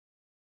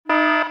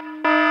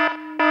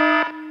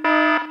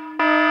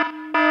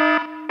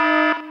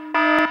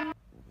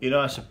You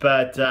know, it's a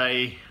bad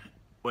day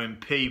when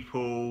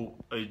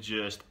people are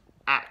just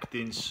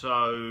acting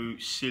so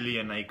silly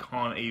and they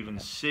can't even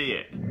see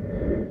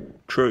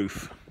it.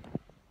 Truth.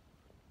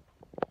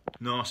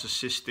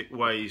 Narcissistic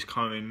ways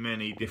come in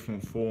many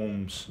different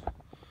forms,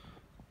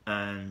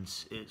 and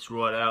it's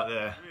right out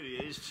there. It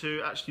really is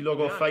to actually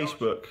log off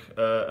Facebook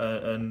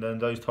and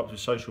those types of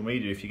social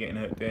media. If you're getting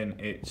hooked in,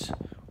 it's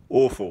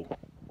awful.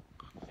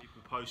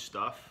 People post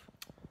stuff,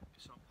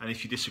 and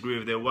if you disagree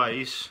with their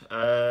ways,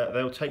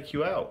 they'll take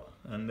you out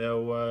and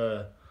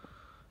they'll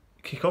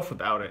kick off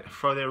about it,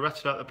 throw their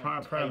rattle out the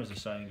pram, as the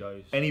saying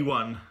goes.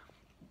 Anyone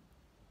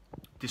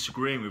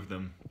disagreeing with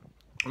them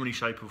in any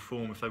shape or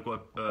form, if they've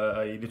got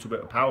a little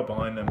bit of power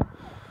behind them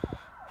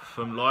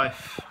from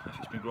life, if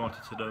it's been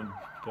granted to them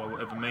by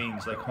whatever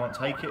means, they can't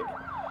take it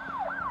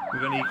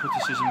with any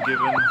criticism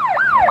given.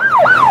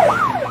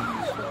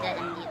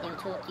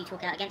 You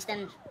talk out against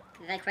them,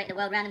 they create the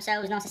world around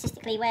themselves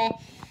narcissistically where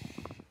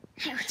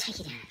they will take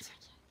you down.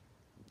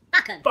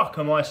 Fuck them! Fuck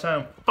them, I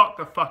say, fuck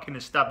the fucking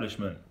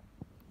establishment.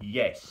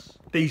 Yes.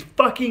 These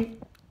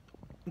fucking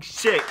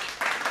sick.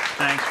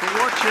 Thanks for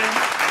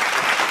watching.